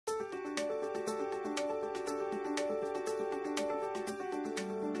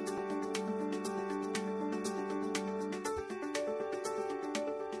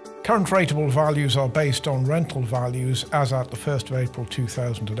Current rateable values are based on rental values as at the 1st of April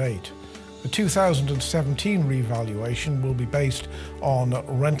 2008. The 2017 revaluation will be based on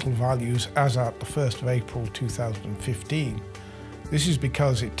rental values as at the 1st of April 2015. This is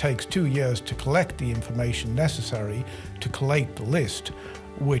because it takes 2 years to collect the information necessary to collate the list,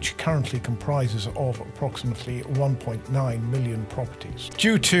 which currently comprises of approximately 1.9 million properties.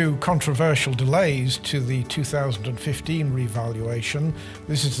 Due to controversial delays to the 2015 revaluation,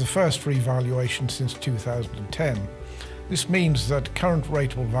 this is the first revaluation since 2010. This means that current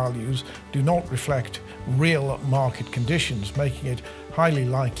rateable values do not reflect real market conditions, making it highly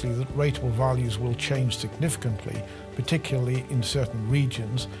likely that rateable values will change significantly, particularly in certain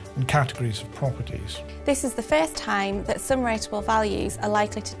regions and categories of properties. This is the first time that some rateable values are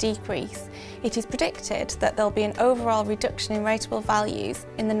likely to decrease. It is predicted that there will be an overall reduction in rateable values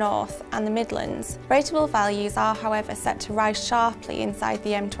in the North and the Midlands. Rateable values are, however, set to rise sharply inside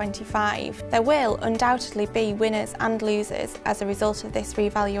the M25. There will undoubtedly be winners and losers as a result of this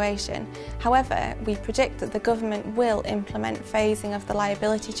revaluation. However, we predict that the government will implement phasing of the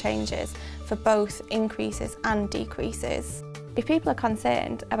liability changes for both increases and decreases. If people are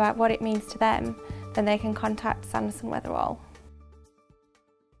concerned about what it means to them, then they can contact Sanderson Weatherall.